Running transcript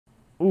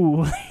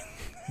Ooh.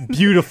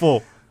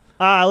 Beautiful.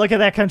 Look at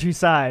that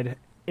countryside.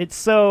 It's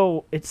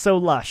so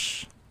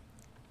lush.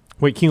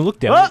 Wait, can you look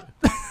down?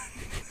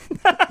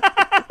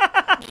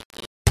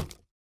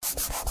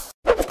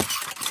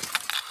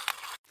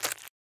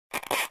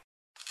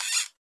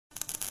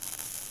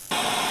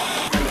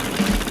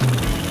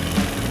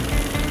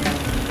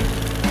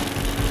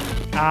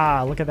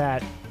 Look at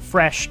that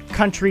fresh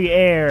country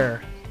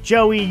air.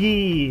 Joey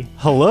Yee.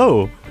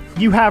 Hello.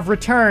 You have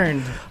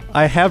returned.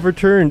 I have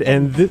returned,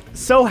 and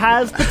so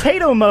has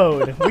Potato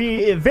Mode.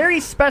 Very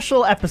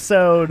special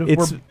episode.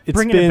 It's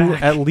been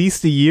at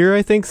least a year,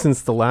 I think,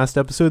 since the last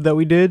episode that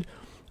we did.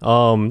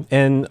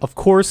 And of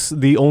course,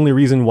 the only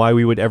reason why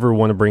we would ever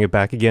want to bring it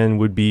back again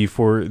would be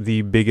for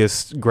the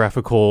biggest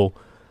graphical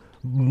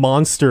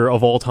monster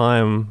of all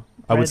time.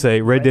 I would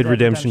say Red Dead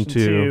Redemption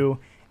 2.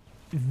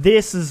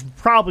 This is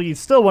probably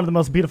still one of the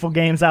most beautiful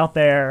games out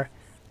there,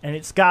 and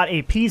it's got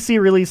a PC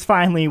release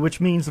finally,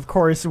 which means, of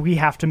course, we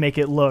have to make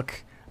it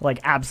look like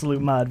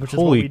absolute mud, which is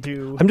what we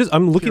do.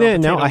 I'm looking at it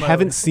now. I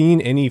haven't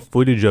seen any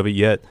footage of it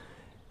yet,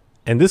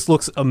 and this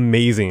looks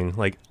amazing,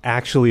 like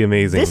actually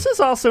amazing. This is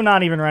also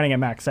not even running at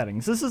max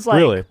settings. This is like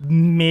really?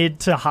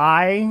 Mid to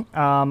high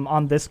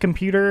on this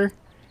computer.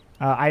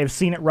 I have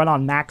seen it run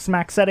on max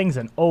settings,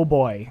 and oh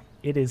boy,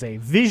 it is a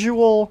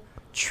visual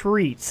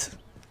treat.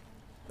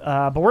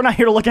 But we're not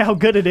here to look at how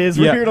good it is.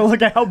 We're here to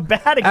look at how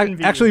bad it can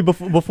be. Actually,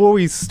 before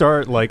we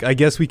start, like, I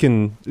guess we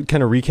can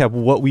kind of recap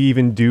what we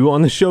even do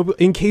on the show,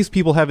 in case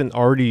people haven't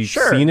already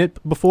seen it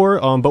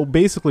before. But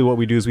basically what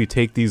we do is we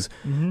take these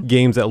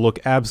games that look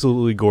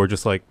absolutely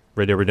gorgeous, like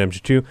Red Dead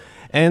Redemption 2,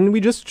 and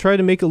we just try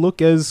to make it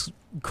look as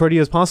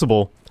cruddy as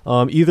possible,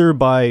 either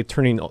by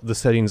turning the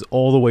settings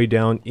all the way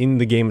down in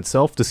the game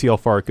itself to see how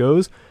far it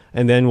goes,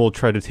 and then we'll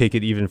try to take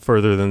it even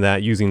further than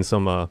that using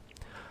some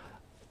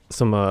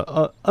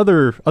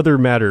other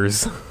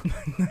matters.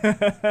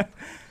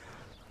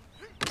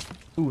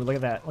 Ooh, look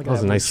at that. Look at that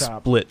was a nice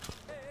split.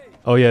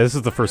 Oh yeah, this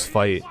is the first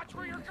fight.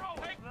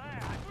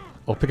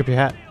 Oh, pick up your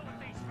hat.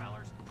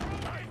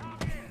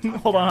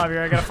 Hold on,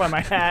 Javier, I gotta find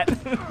my hat.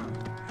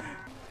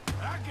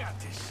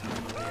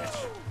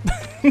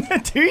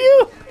 Do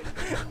you?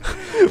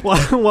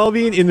 While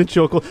being in the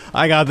chokehold,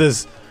 I got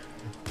this.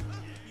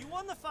 You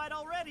won the fight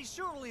already,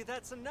 surely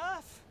that's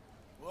enough.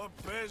 What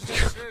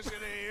business is it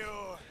of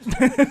yours?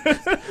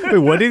 Wait,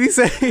 what did he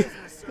say?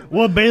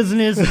 What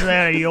business is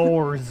that of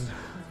yours?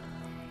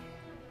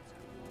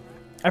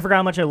 I forgot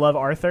how much I love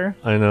Arthur.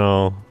 I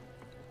know.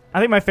 I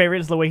think my favorite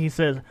is the way he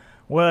says,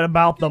 "What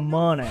about the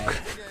money?"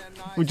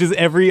 Which is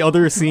every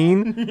other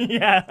scene.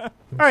 Yeah. All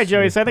right,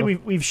 Joey. So I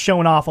think we've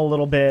shown off a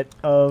little bit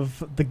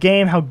of the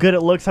game, how good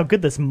it looks, how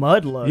good this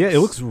mud looks. Yeah, it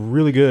looks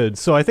really good.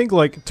 So I think,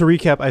 like, to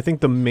recap, I think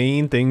the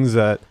main things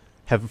that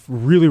have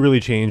really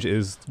changed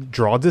is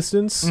draw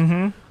distance,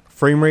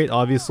 frame rate,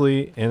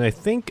 obviously, and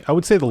I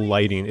would say the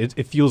lighting.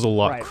 It feels a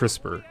lot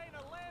crisper.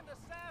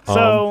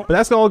 So, but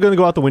that's all going to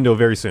go out the window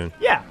very soon.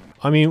 Yeah.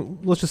 I mean,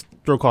 let's just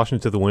throw caution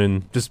to the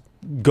wind. Just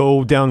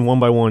go down one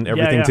by one,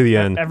 everything to the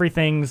end.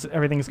 Everything's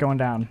going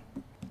down.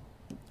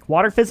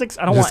 Water physics?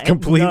 I don't just want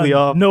completely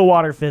off. No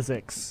water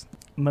physics.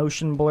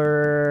 Motion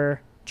blur,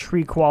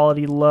 tree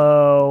quality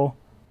low.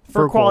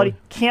 Fur quality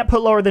can't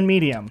put lower than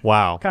medium.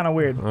 Wow. Kind of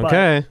weird.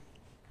 Okay.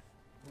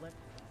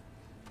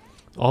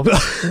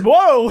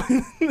 Whoa!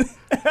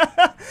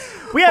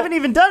 We haven't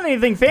even done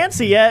anything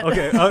fancy yet.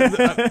 Okay,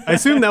 I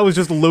assume that was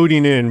just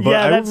loading in, but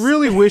Yeah, I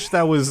really wish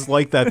that was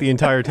like that the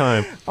entire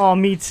time. Oh,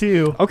 me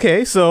too.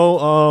 Okay,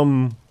 so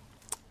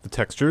the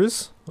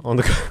textures on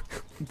the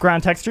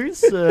ground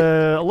textures,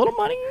 a little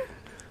money.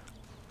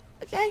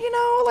 Yeah, you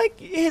know, like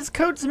his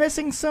code's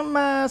missing some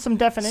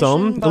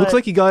definition. It looks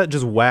like he got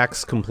just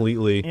waxed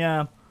completely.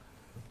 Yeah,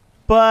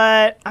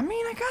 but I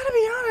mean, I gotta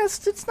be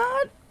honest, it's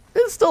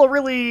still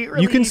really.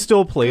 You can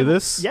still play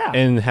this, yeah,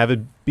 and have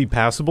it be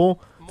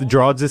passable. The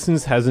draw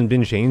distance hasn't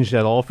been changed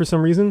at all for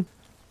some reason.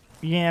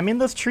 Yeah, I mean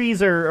those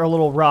trees are a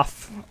little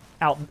rough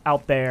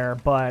out there,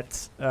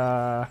 but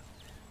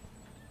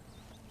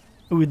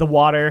ooh, the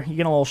water. You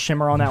get a little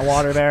shimmer on that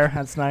water there.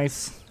 That's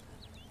nice.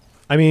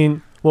 I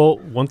mean, well,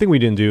 one thing we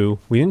didn't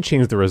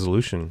change the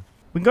resolution.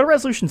 We can go to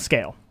resolution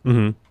scale,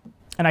 and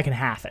I can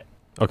half it.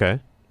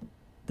 Okay.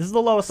 This is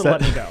the lowest it'll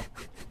let me go,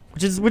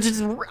 which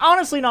is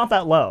honestly not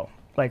that low.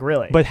 Like,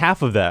 really. But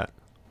half of that.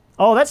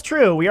 Oh, that's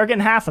true. We are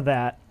getting half of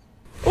that.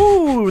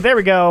 Ooh, there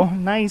we go.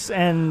 Nice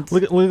and...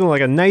 Looking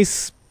like a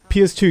nice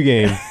PS2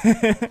 game.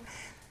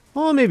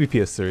 Well, maybe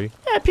PS3.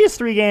 Yeah,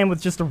 PS3 game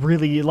with just a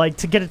really, like,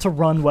 to get it to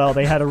run well,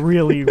 they had to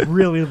really,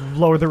 really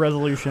lower the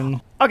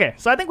resolution. Okay,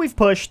 so I think we've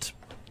pushed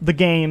the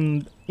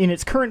game in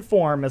its current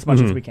form as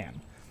much as we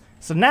can.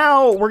 So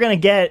now we're going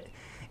to get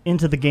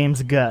into the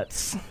game's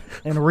guts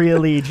and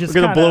really just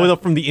we're going to blow it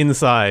up from the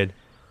inside.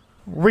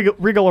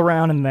 Wriggle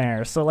around in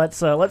there. So why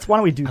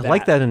don't we do that? I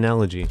like that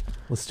analogy.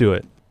 Let's do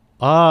it.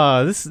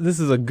 This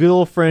is a good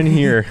old friend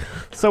here.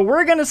 So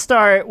we're gonna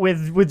start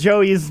with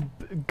Joey's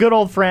good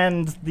old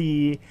friend,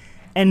 the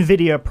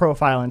NVIDIA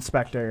Profile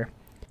Inspector.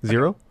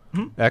 0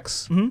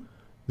 X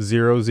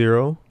 0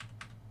 0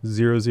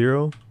 0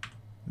 0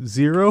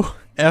 0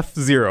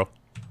 F0.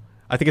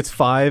 I think it's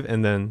 5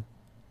 and then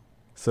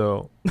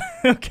so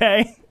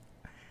Okay.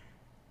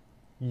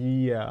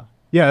 yeah.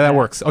 Yeah, that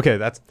works. Okay,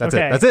 that's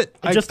Okay. it. That's it.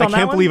 Just I on that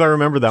can't one? believe I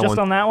remember that Just one.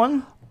 on that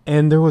one?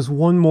 And there was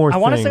one more I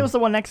thing. want to say it was the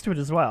one next to it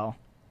as well.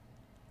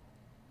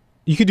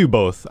 You could do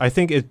both. I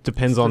think it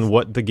depends on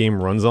what the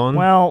game runs on.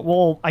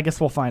 Well, I guess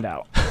we'll find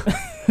out.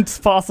 It's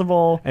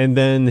possible. And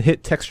then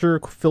hit texture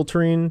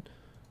filtering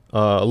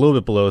a little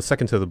bit below,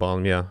 second to the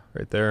bottom. Yeah,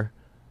 right there.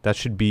 That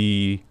should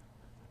be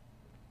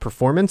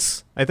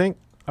performance, I think.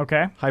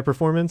 Okay. High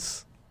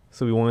performance.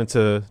 So we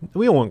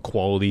don't want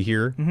quality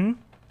here. Mm-hmm.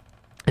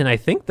 And I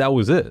think that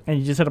was it. And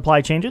you just hit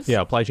apply changes?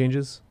 Yeah, apply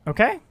changes.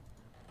 Okay.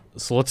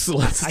 So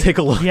let's take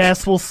a look.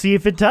 Yes, we'll see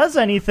if it does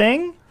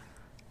anything.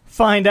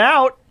 Find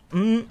out.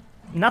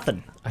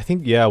 Nothing. I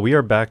think, yeah, we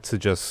are back to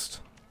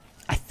just...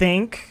 I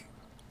think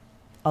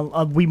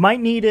we might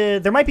need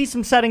there might be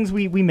some settings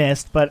we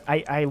missed, but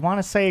I want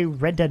to say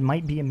Red Dead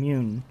might be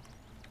immune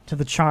to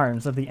the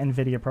charms of the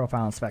NVIDIA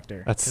Profile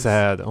Inspector. That's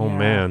sad. Oh, yeah,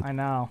 man. I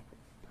know.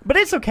 But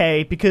it's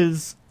okay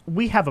because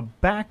we have a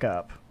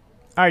backup.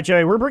 All right,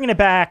 Joey, we're bringing it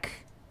back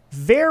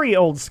very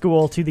old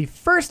school to the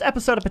first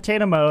episode of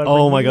Potato Mode.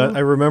 Oh, my God. I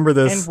remember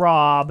this. And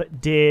Rob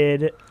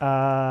did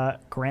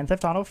Grand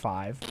Theft Auto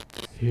 5.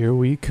 Here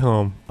we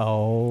come.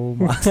 Oh,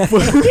 my.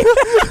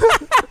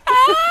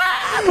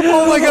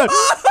 Oh, my God.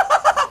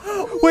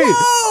 Wait.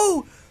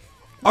 Whoa!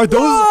 Are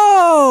those...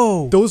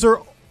 Whoa! Those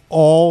are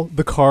all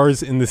the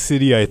cars in the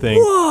city, I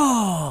think.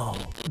 Whoa!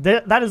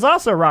 That is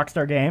also a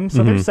Rockstar game,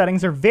 so their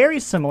settings are very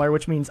similar,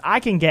 which means I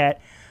can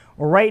get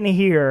right in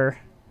here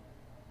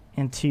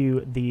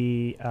into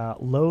the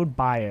load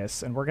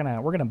bias, and we're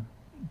gonna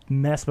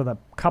mess with a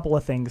couple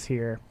of things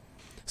here.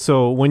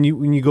 So when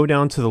you go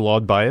down to the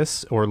load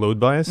bias or load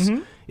bias,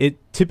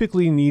 it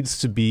typically needs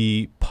to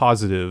be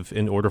positive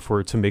in order for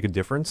it to make a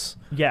difference.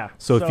 Yeah.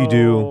 So if I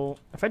do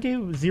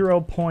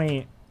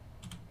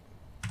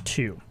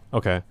 0.2.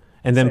 Okay.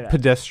 And then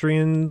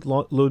pedestrian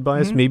load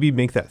bias, maybe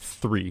make that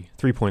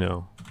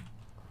 3.0.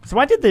 So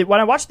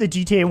when I watched the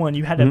GTA one,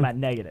 you had them at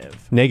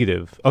negative.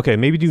 Negative. Okay,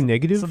 maybe do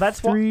negative so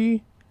that's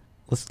 3.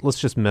 Let's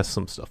just mess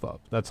some stuff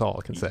up. That's all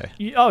I can say.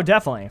 Oh,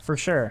 definitely, for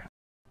sure.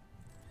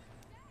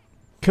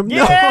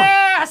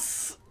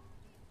 Yes!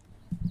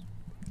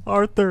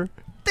 Arthur.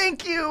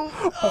 Thank you.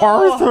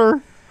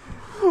 Arthur.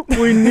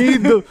 We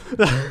need the...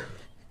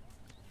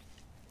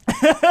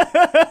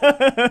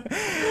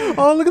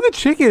 Oh, look at the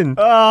chicken.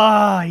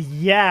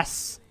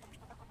 Yes.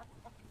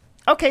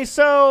 Okay,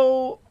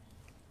 so...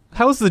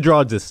 How's the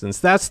draw distance?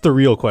 That's the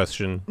real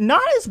question.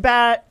 Not as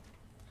bad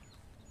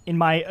in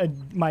my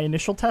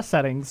initial test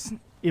settings.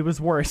 It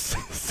was worse.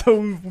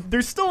 So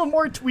there's still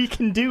more we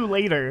can do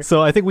later.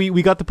 So I think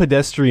we got the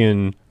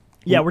pedestrian.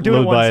 Yeah, we're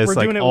doing bias, we're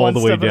doing it all one the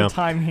way step down. at a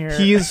time here.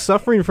 He is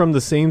suffering from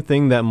the same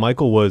thing that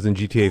Michael was in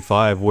GTA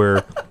 5,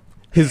 where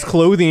his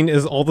clothing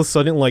is all of a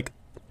sudden like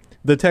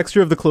the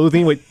texture of the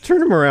clothing. Wait,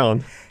 turn him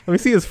around. Let me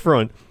see his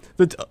front.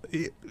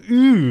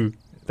 Ooh,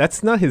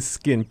 that's not his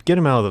skin. Get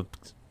him out of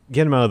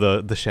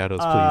the shadows,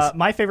 please.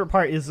 My favorite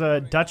part is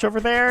Dutch over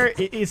there.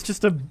 It's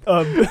just a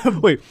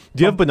Wait,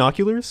 do you have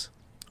binoculars?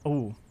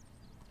 Oh.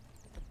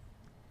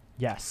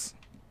 Yes.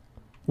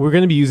 We're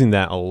going to be using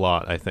that a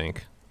lot, I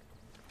think.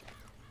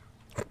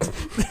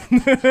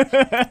 Look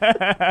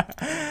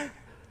at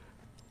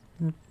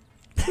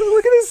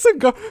his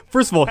cigar.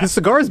 First of all, his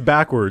cigar is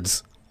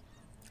backwards.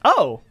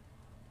 Oh.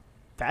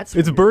 It's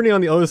weird. Burning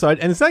on the other side.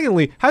 And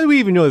secondly, how do we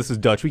even know this is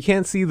Dutch? We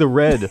can't see the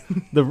red.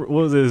 What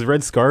was it, his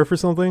red scarf or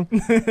something?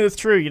 It's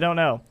true, you don't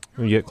know.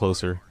 Let me get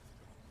closer.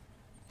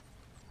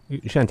 You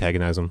should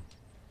antagonize him.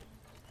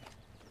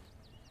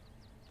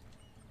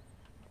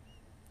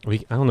 I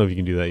don't know if you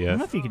can do that yet. I don't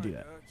know if you can do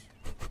that.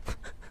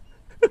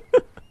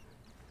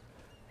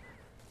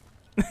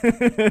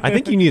 I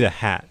think you need a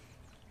hat.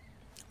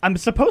 I'm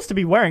supposed to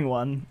be wearing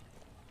one.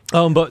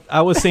 But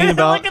I was saying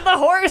about... Look at the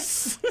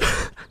horse!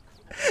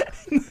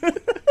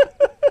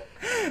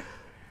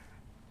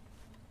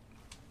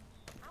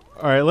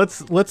 All right,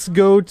 let's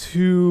go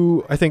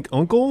to, I think,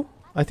 Uncle.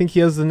 I think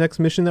he has the next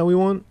mission that we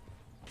want.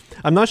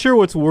 I'm not sure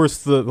what's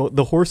worse,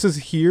 the horses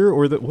here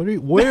or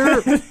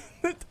where?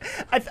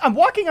 I'm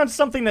walking on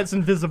something that's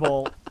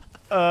invisible.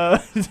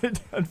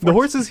 The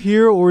horses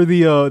here or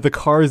the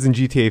cars in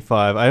GTA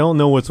 5. I don't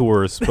know what's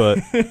worse, but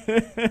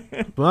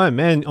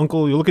man,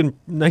 Uncle, you're looking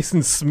nice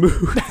and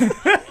smooth.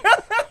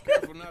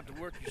 Careful not to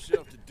work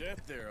yourself to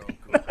death there, Uncle.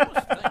 I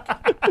was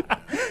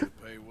thinking.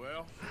 Pay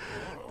well.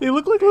 They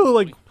look like little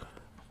like.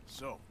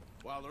 So,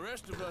 while the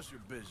rest of us are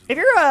busy. Have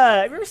you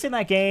ever seen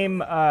that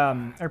game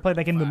or played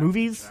that game, The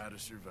Movies?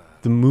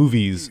 The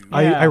Movies.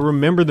 Yeah. I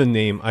remember the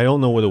name. I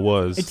don't know what it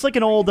was. It's like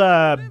an old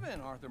it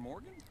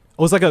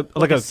was like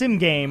a sim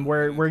game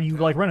where you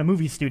like run a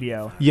movie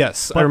studio.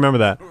 Yes, But I remember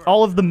that.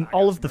 All of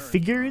the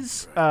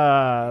figures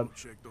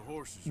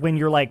when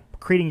you're like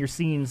creating your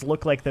scenes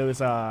look like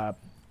those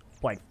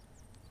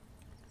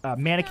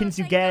mannequins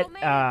you get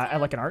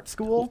at like an art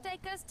school.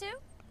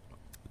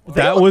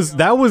 That was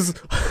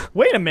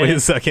Wait a minute. Wait a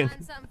second.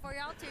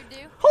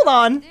 Hold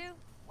on.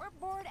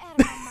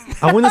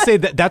 I want to say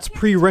that's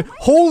pre-rendered.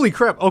 Holy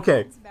crap!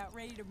 Okay,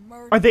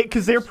 Are they?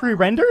 Because they're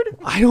pre-rendered?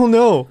 I don't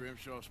know.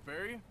 Grimshaw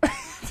spare you?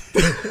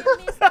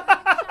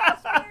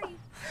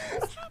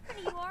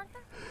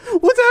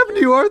 What's happened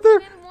to you,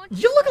 Arthur?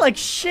 You look like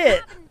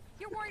shit.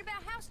 You're worried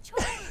about house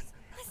chores.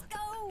 Let's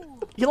go.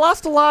 You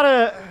lost a lot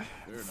of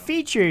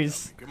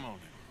features. Come on.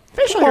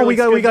 Facial Come hair on, we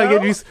looks gotta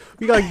good, get you.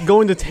 We gotta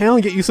go into town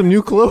and get you some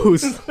new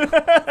clothes.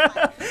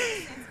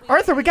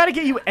 Arthur, we gotta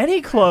get you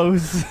any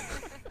clothes.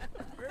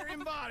 Very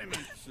embodiment.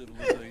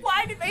 Civilization.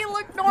 Why do they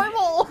look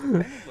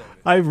normal?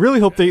 I really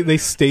hope they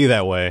stay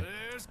that way.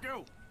 Let's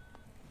go.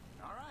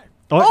 All right.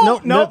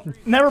 Oh, no,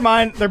 never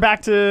mind. They're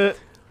back to.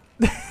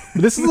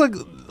 This is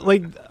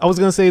like I was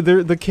gonna say,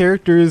 the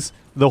characters,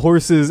 the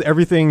horses,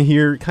 everything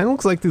here kind of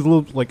looks like these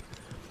little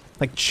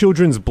like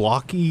children's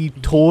blocky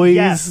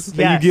toys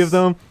that you give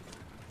them.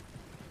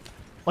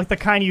 Like the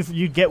kind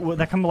you get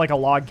that come with like a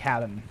log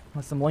cabin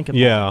with some Lincoln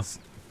Yeah. Logs.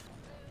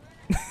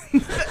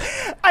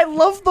 I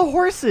love the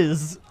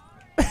horses.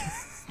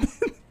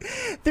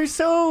 They're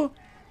so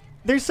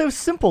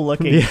simple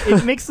looking. Yeah.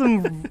 It makes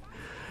them.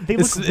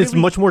 It's really,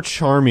 much more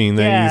charming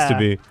than it used to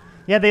be.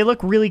 Yeah, they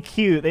look really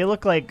cute. They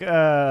look like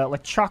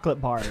chocolate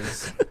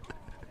bars.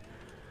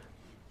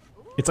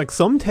 It's like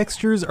some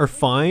textures are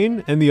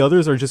fine and the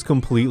others are just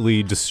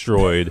completely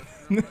destroyed.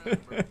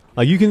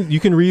 You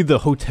can read the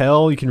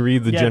hotel, you can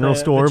read the general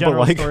store, the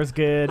general but like store is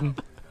good.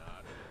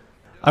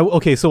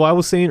 okay, so I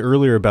was saying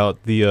earlier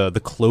about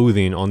the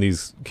clothing on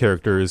these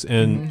characters,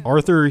 and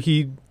Arthur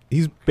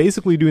he's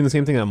basically doing the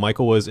same thing that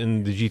Michael was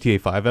in the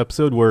GTA 5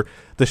 episode, where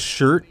the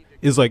shirt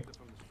is like,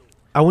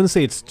 I wouldn't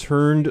say it's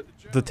turned.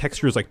 The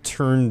texture is like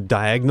turned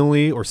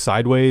diagonally or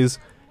sideways,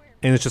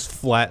 and it's just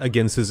flat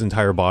against his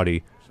entire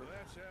body. So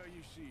that's how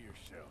you see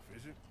yourself,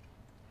 is it?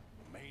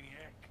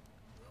 Maniac.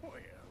 Well,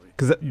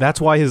 Because that's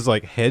why his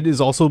like head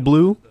is also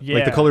blue, like the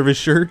Yeah. color of his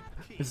shirt.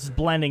 This is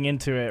blending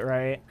into it,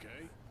 right? okay.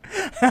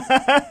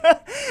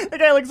 The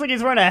guy looks like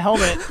he's wearing a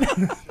helmet.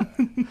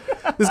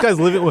 This guy's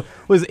living. What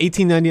is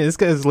 1899? This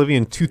guy's living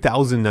in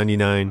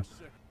 2099.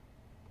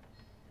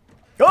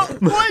 Oh,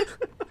 what?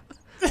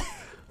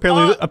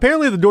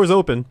 Apparently the door's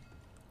open.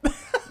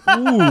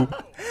 Ooh.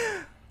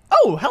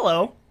 Oh,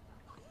 hello.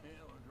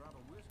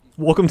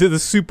 Welcome to the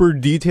super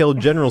detailed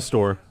general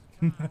store.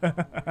 All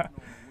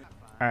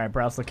right,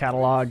 browse the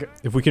catalog.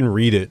 If we can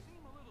read it.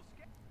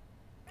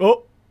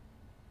 Oh.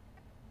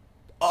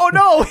 Oh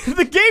no,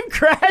 the game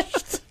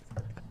crashed.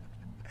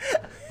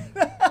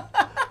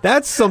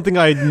 That's something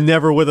I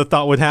never would have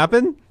thought would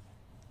happen.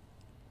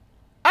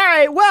 All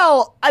right,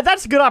 well,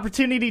 that's a good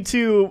opportunity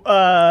to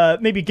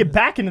maybe get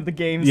back into the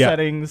game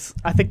settings.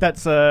 I think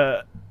that's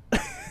Do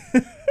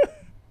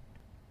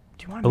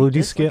you want to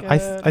LOD scale.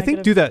 I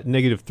think do that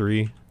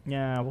 -3.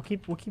 Yeah, we'll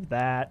keep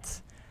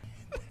that.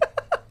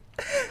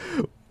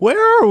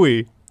 Where are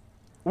we?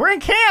 We're in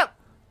camp.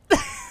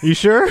 You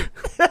sure?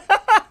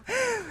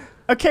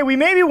 Okay, we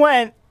maybe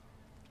went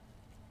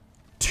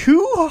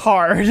too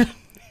hard.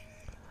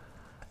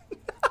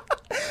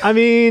 I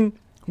mean,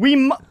 we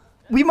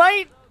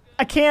might.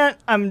 I can't.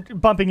 I'm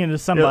bumping into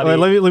somebody.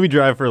 let me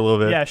drive for a little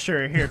bit. Yeah,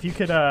 sure. Here, if you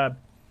could.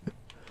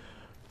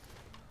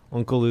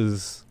 Uncle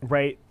is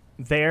Right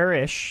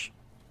there-ish.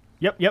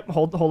 Yep.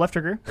 Hold left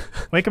trigger.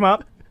 Wake him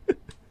up.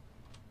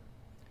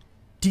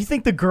 Do you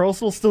think the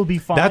girls will still be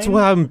fine? That's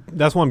what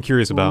I'm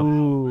curious about.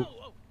 Ooh.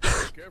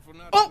 Careful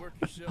not to work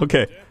yourself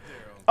Okay. to death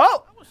there,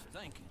 Oh, I was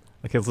thinking.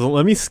 Okay, so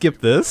let me skip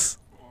this.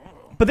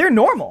 but they're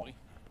normal.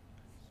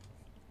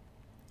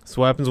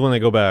 So what happens when I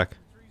go back?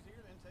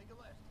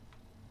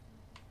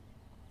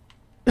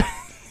 You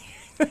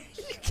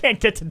can't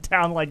get to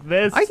town like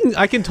this.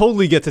 I can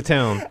totally get to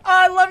town.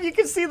 I love you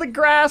can see the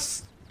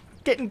grass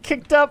getting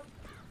kicked up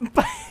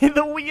by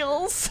the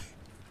wheels.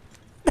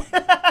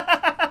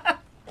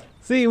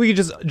 See, we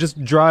can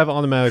just drive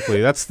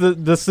automatically. That's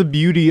the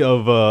beauty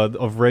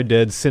of Red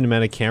Dead's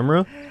cinematic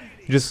camera.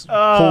 You just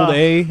hold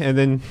A and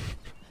then.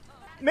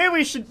 Maybe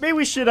we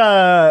should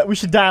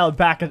dial it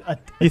back a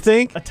You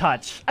think?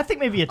 touch. I think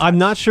maybe a touch. I'm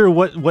not sure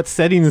what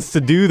settings to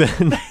do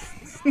then.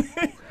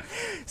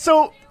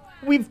 So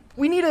we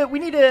need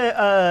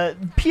to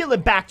peel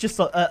it back just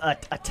a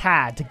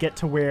tad to get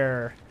to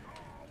where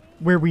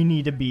we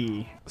need to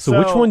be. So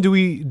which one do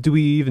we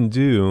even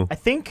do? I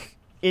think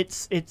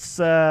it's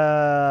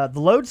the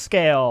load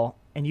scale,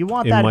 and you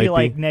want that to be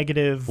like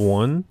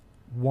 -1.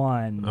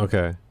 -1.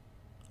 Okay.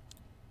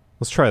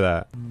 Let's try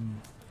that.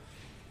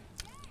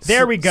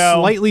 There we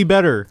go. Slightly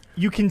better.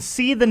 You can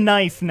see the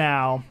knife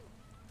now.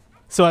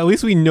 So at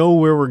least we know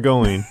where we're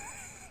going.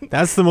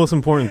 That's the most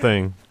important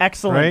thing.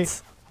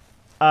 Excellent.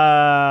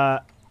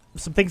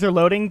 Some things are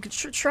loading.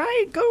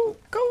 Try go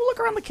look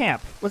around the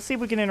camp. Let's see if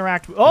we can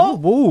interact. Oh,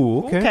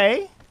 Whoa, okay.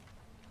 okay.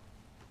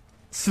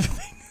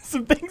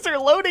 Some things are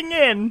loading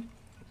in.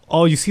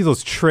 Oh, you see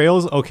those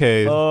trails?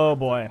 Okay. Oh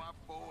boy. My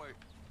boy.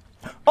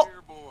 Oh.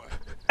 Dear boy.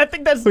 I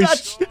think that's Oh,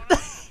 Dutch.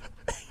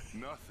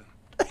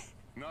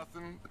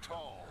 Nothing at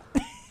all.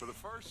 For the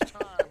first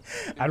time.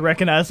 I'd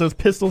recognize those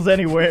pistols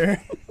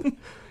anywhere. You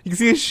can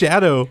see a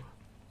shadow.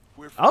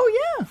 We're Oh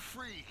yeah.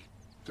 free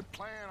to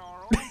plan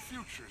our own future.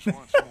 yours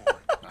once more.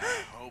 I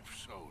hope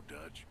so,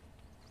 Dutch.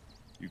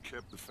 You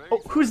kept the faith.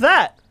 Oh, who's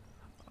that?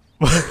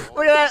 Look at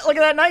that! Look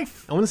at that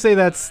knife. I want to say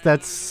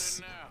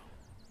that's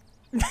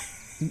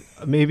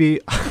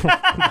maybe.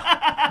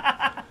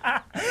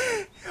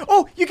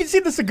 Oh, you can see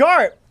the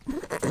cigar.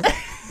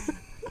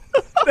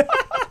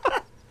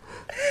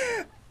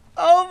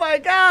 Oh my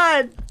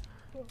God!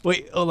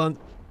 Wait, hold on.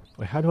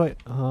 Wait, how do I?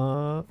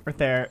 Right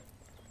there,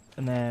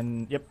 and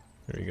then yep.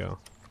 There you go.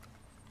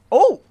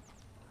 Oh,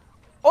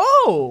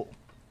 oh.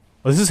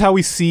 Well, this is how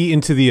we see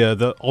into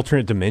the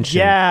alternate dimension.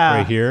 Yeah.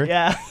 Right here.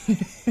 Yeah.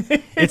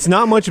 It's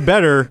not much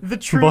better. The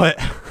truth. But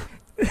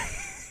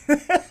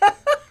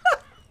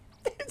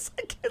It's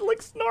like it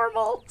looks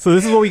normal. so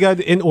this is what we got.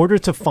 In order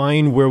to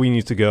find where we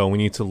need to go, we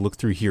need to look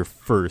through here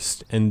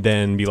first, and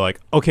then be like,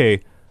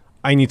 okay,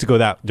 I need to go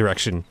that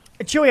direction.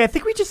 Joey, I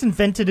think we just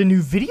invented a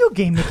new video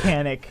game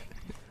mechanic.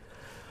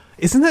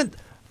 Isn't that?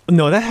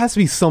 No, that has to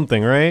be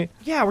something, right?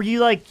 Yeah, where you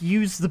like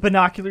use the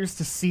binoculars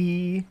to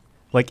see.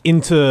 Like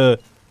into.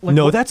 Like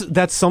no, what-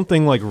 that's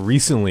something like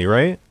recently,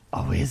 right?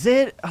 Oh, is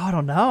it? Oh, I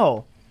don't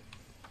know.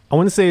 I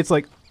want to say it's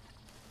like.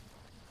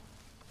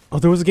 Oh,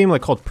 there was a game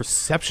like called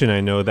Perception.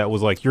 I know that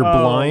was like you're Oh, where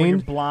blind, you're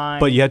blind.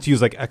 but you had to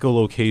use like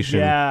echolocation.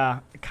 Yeah,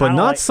 but kinda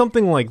not like,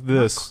 something like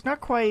this,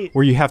 not quite.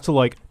 where you have to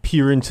like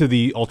peer into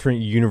the alternate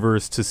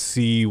universe to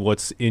see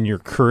what's in your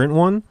current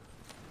one.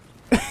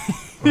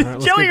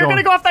 Joey, you're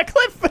gonna go off that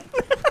cliff.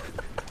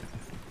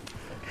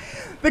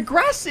 The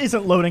grass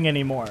isn't loading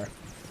anymore.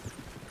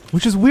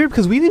 Which is weird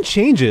because we didn't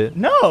change it.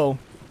 No.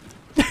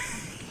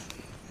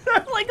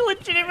 I'm like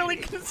legitimately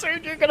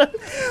concerned you're gonna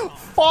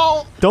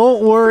fall.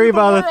 Don't worry Through the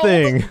about a world.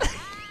 thing.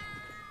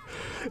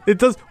 It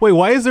does. Wait,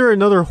 why is there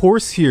another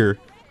horse here?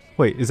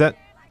 Wait, is that?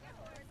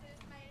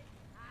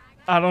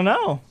 I don't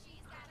know.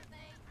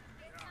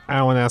 I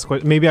don't want to ask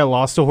what. Maybe I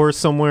lost a horse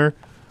somewhere.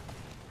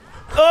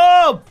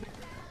 Oh!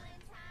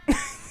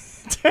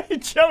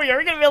 Joey, are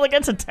we gonna be able to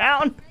get to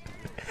town?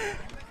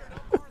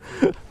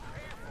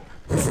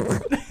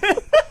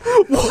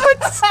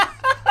 What?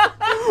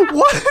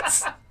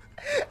 What?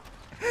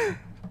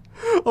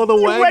 Oh, the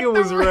wagon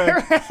was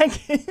wrecked.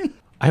 Wagon.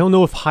 I don't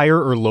know if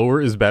higher or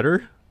lower is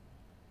better.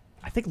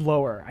 I think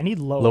lower. I need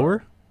lower.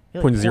 Lower?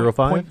 Yeah, like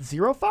 0.05?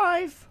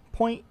 0.05?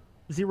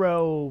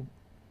 0.07.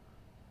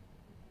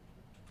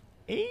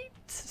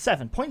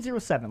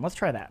 0.07. Let's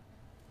try that.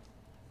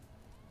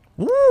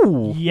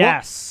 Ooh.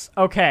 Yes.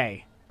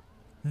 Okay.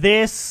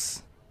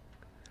 This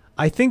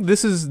I think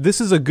this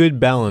is a good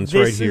balance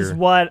right here. This is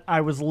what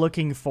I was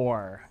looking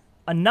for.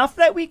 Enough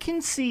that we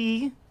can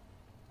see,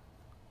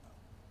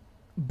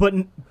 but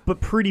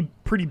pretty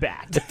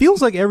bad. It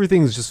feels like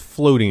everything's just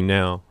floating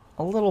now.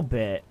 A little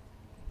bit.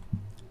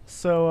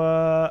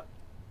 So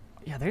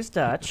yeah, there's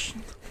Dutch.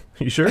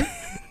 You sure?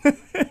 Yeah,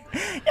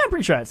 I'm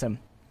pretty sure that's him.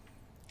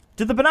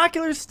 Do the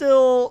binoculars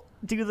still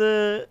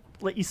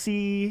let you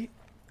see?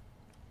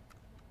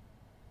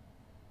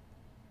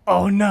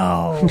 Oh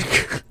no.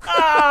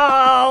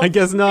 Oh, I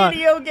guess not.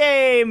 Video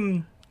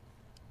game.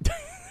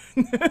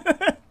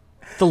 The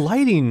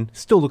lighting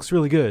still looks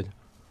really good.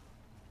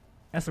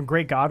 That's some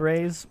great God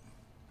rays.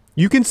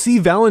 You can see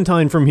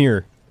Valentine from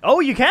here. Oh,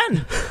 you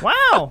can. Wow.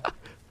 Well,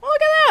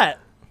 look at that.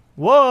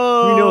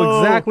 Whoa. We know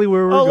exactly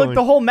where we're Oh, going. look,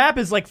 the whole map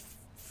is like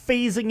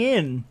phasing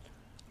in.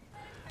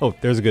 Oh,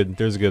 there's a good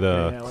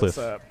Yeah, cliff.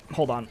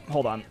 hold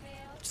on.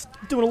 Just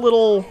doing a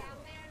little.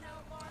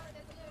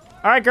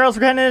 All right, girls,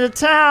 we're heading into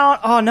town.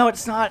 Oh no,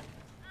 it's not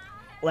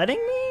letting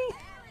me.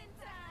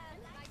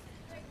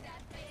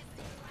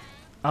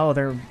 Oh,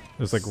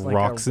 There's like a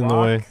rocks in the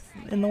way.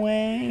 rock in the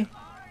way.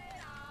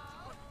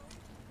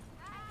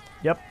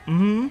 Yep.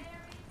 Mm-hmm.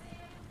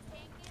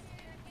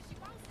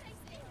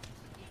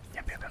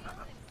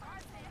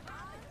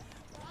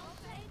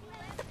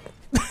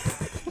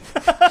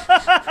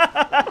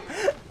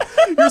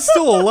 You're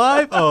still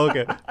alive? Oh,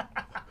 okay.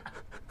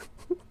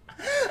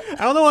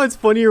 I don't know why it's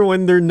funnier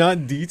when they're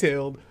not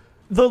detailed.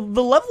 The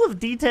level of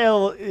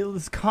detail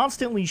is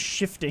constantly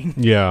shifting.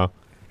 Yeah.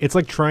 It's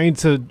like trying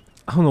to,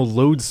 I don't know,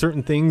 load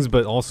certain things,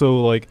 but also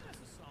like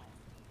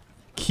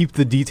keep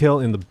the detail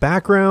in the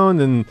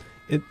background, and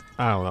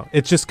I don't know.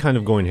 It's just kind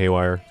of going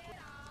haywire.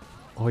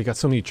 Oh, you got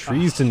so many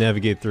trees to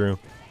navigate through.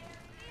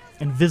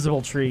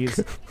 Invisible trees.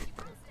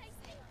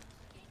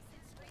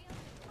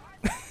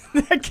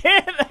 I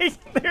can't.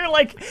 They're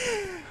like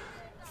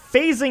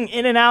phasing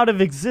in and out of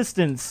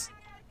existence.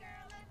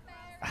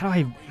 How do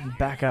I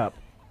back up?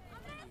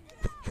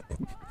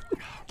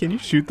 Can you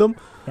shoot them?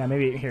 Yeah,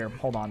 maybe here.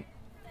 Hold on.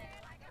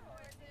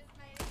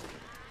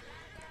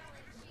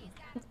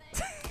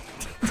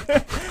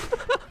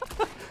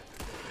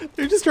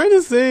 They're just trying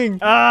to sing.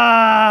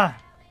 Ah!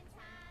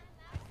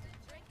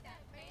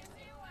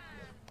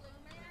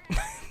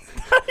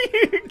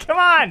 Come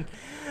on!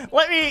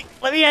 Let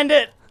me end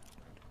it.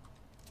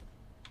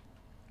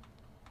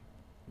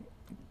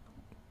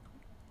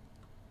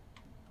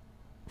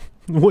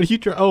 What are you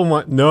trying? Oh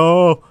my!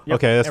 No. Yep,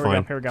 Okay, that's there we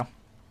fine. go, here we go.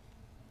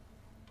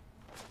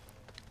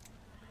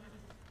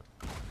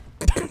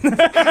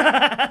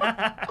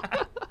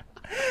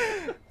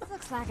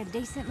 Looks like a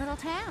decent little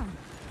town.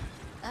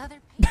 Other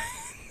people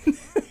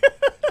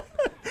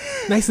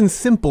Nice and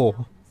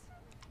simple.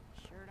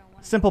 sure don't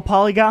want Simple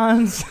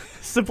polygons,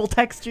 simple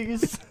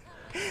textures,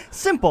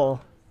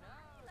 simple.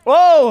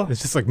 Whoa!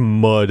 It's just like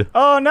mud.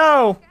 Oh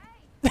no!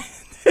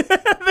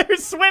 They're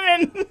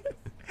swimming.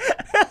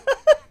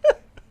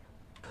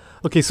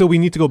 Okay, so we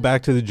need to go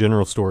back to the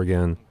general store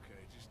again.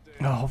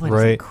 Oh, hopefully it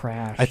Right. doesn't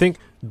crash. I think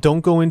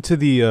don't go into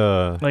the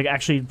like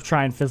actually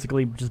try and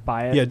physically just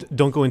buy it. yeah,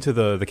 don't go into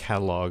the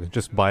catalog.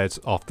 Just buy it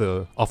off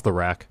the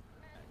rack.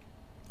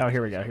 Oh,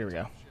 here we go. Here we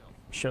go.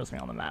 Shows me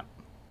on the map.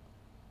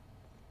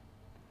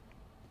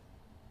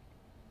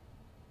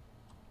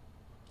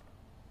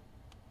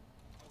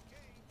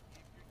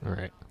 All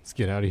right, let's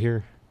get out of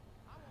here.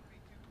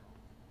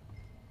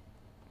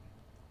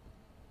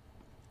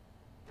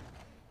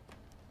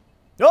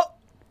 Oh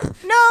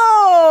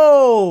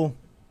no!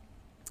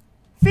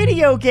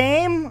 Video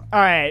game. All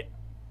right.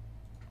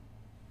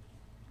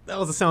 That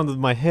was the sound of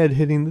my head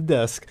hitting the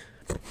desk.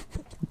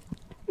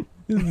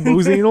 Just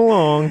moseying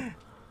along.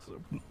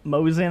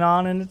 Moseying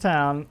on into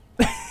town.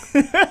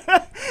 Look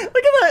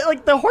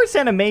at the horse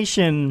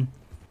animation.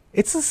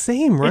 It's the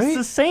same, right? It's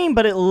the same,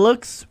 but it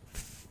looks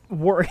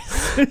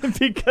worse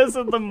because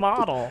of the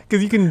model.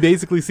 Because you can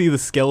basically see the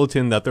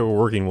skeleton that they're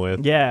working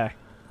with. Yeah.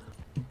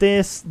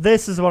 This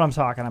is what I'm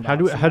talking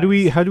about. How do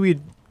we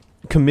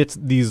commit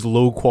these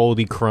low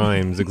quality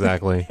crimes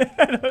exactly?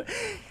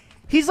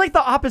 He's like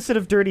the opposite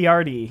of Dirty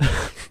Artie.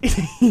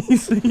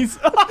 he's What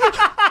did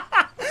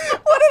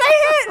I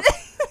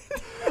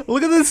hit?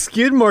 Look at the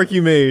skid mark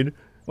you made.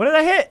 What did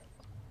I hit?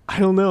 I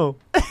don't know.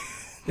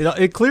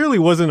 It clearly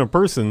wasn't a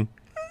person.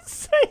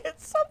 Say it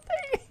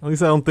something. At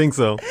least I don't think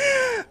so.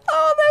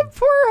 Oh, that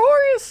poor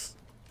horse.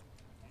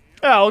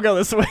 Oh, we'll go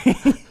this way.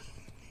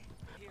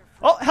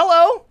 Oh,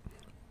 hello.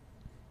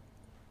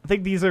 I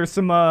think these are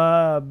some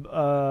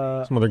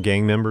Some other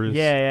gang members.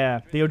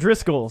 yeah, the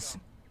O'Driscolls.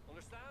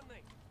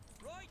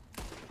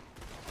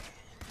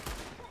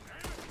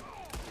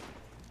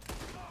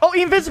 Oh,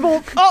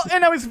 invincible. Oh,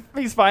 and now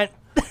he's fine.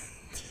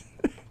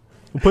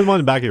 We'll put him on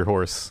the back of your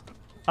horse.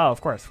 Oh,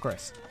 of course.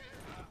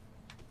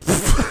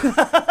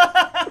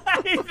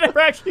 You've never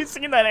actually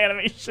seen that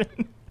animation.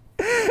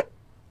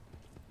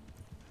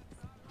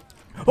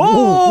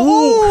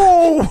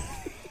 Oh!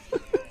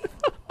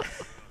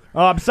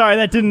 Oh, I'm sorry.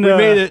 That didn't. We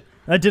made it.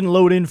 That didn't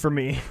load in for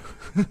me.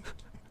 You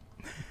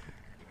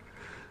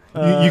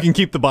can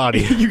keep the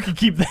body. You can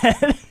keep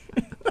that.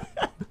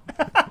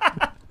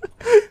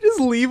 Just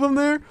leave him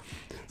there.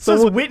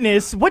 So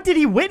witness. What did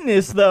he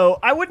witness, though?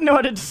 I wouldn't know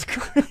how to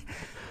describe.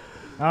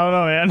 I don't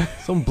know, man.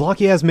 Some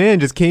blocky ass man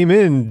just came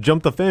in,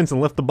 jumped the fence, and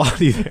left the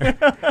body there.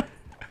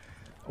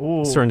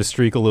 Ooh. Starting to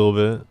streak a little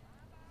bit.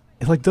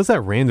 It like does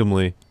that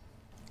randomly.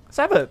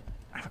 So I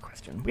have a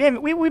question.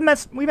 We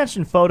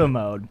mentioned photo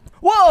mode.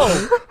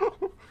 Whoa!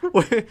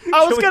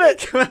 I was gonna.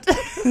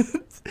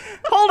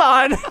 Hold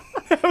on.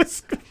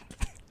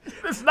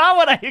 That's not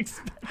what I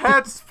expected.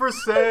 Hats for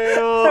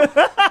sale.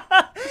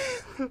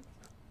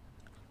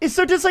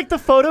 So does like the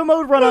photo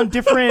mode run on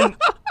different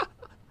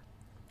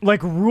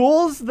like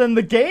rules than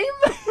the game?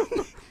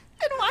 And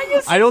why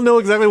is I don't know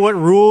exactly what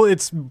rule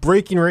it's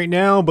breaking right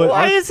now, but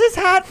why is his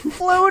hat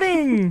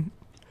floating?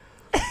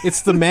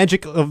 it's the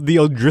magic of the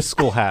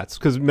O'Driscoll hats.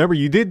 Because remember,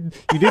 you did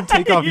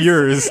take off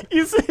yours.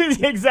 You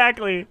said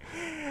exactly.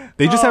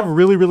 They just have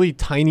really, really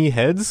tiny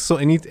heads. So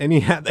any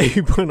hat that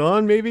you put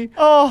on, maybe.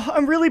 Oh,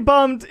 I'm really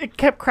bummed. It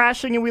kept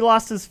crashing and we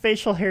lost his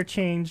facial hair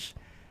change.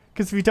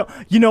 Because we don't.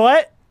 You know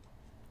what?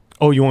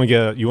 Oh, you want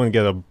to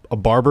get a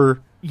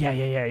barber?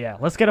 Yeah.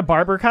 Let's get a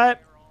barber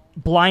cut,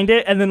 blind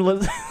it, and then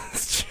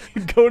let's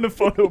go into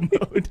photo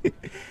mode.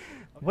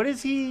 What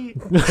is he?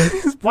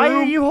 Why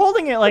are you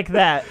holding it like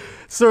that?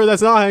 Sir,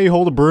 that's not how you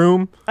hold a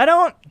broom. I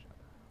don't.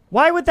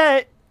 Why would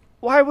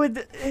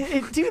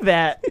it do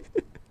that?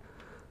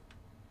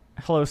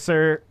 Hello,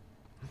 sir.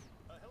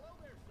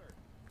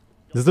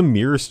 Does the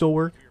mirror still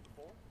work?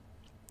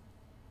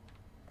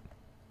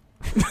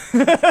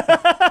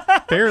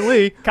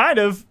 Apparently. Kind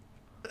of.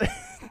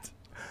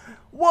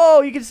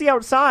 Whoa, you can see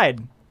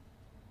outside.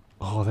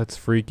 Oh, that's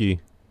freaky.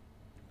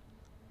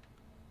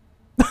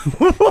 It's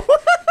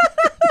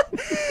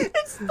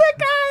the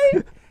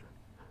guy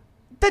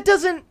that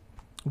doesn't.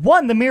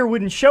 One, the mirror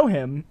wouldn't show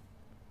him,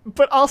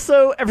 but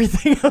also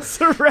everything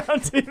else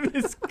around him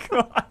is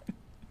gone.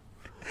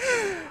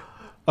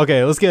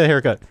 Okay, let's get a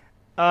haircut.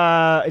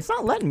 It's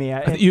not letting me.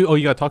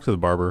 You gotta talk to the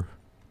barber,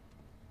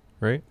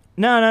 right?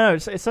 No. It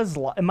says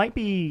it might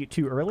be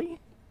too early.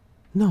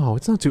 No,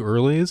 it's not too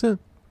early, is it?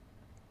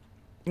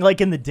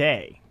 Like in the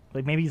day.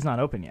 Like maybe he's not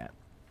open yet.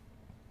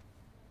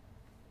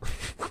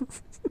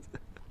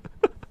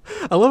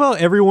 I love how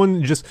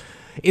everyone just,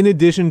 in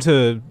addition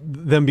to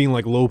them being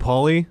like low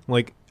poly,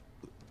 like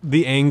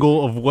the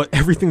angle of what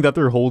everything that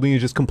they're holding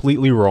is just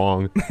completely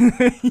wrong.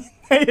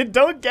 I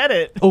don't get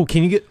it. Oh,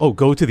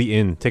 go to the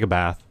inn, take a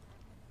bath.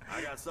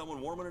 I got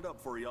someone warming it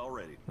up for you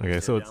already. Okay,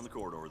 Just so head it's down the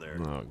corridor there.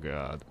 Oh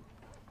god.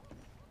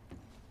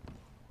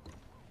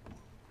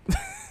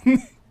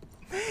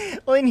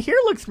 Well, in here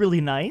looks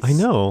really nice. I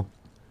know.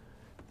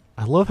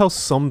 I love how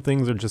some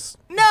things are just...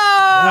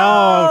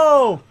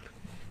 No!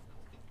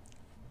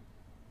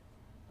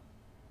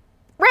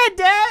 Red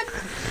Dead!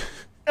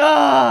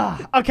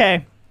 Ugh.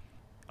 Okay.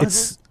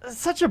 It's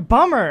Such a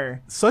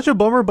bummer. such a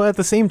bummer, but at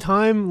the same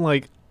time,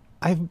 like,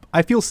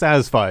 I feel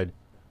satisfied.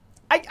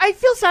 I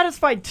feel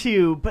satisfied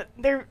too, but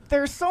there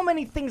are so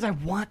many things I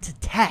want to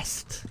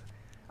test.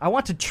 I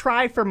want to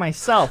try for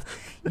myself.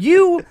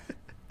 You,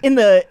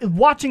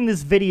 watching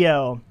this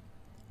video,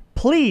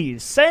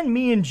 please send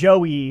me and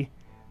Joey,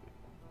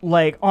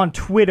 like, on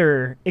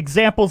Twitter,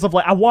 examples of,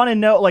 like, I want to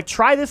know, like,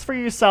 try this for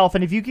yourself,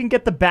 and if you can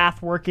get the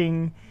bath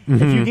working,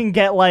 if you can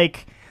get,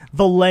 like,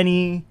 the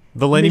Lenny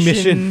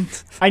mission.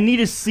 I need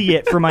to see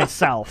it for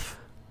myself.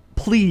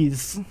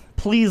 Please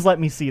let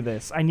me see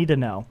this. I need to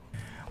know.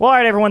 Well, all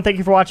right, everyone, thank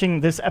you for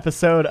watching this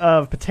episode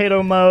of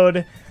Potato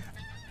Mode.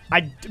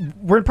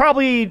 We're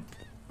probably...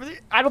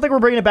 I don't think we're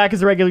bringing it back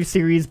as a regular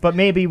series, but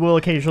maybe we'll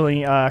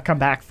occasionally come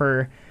back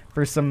for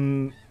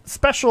some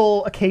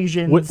special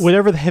occasions.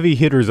 Whatever the heavy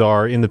hitters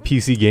are in the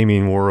PC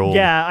gaming world.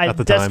 Yeah, at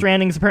the Death time.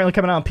 Stranding's apparently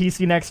coming out on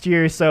PC next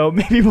year, so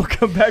maybe we'll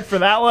come back for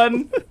that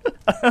one.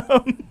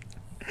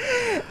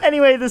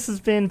 Anyway, this has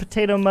been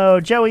Potato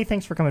Mode. Joey,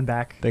 thanks for coming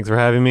back. Thanks for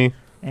having me.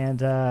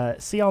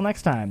 And see y'all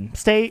next time.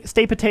 Stay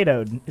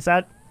potatoed. Is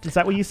that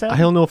what you said? I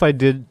don't know if I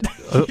did.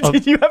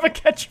 Did you have a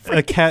catchphrase?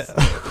 A cat.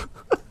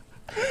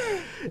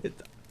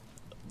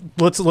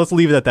 Let's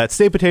leave it at that.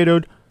 Stay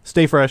potatoed.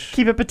 Stay fresh.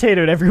 Keep it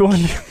potatoed,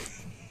 everyone.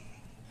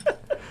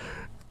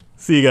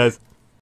 See you guys.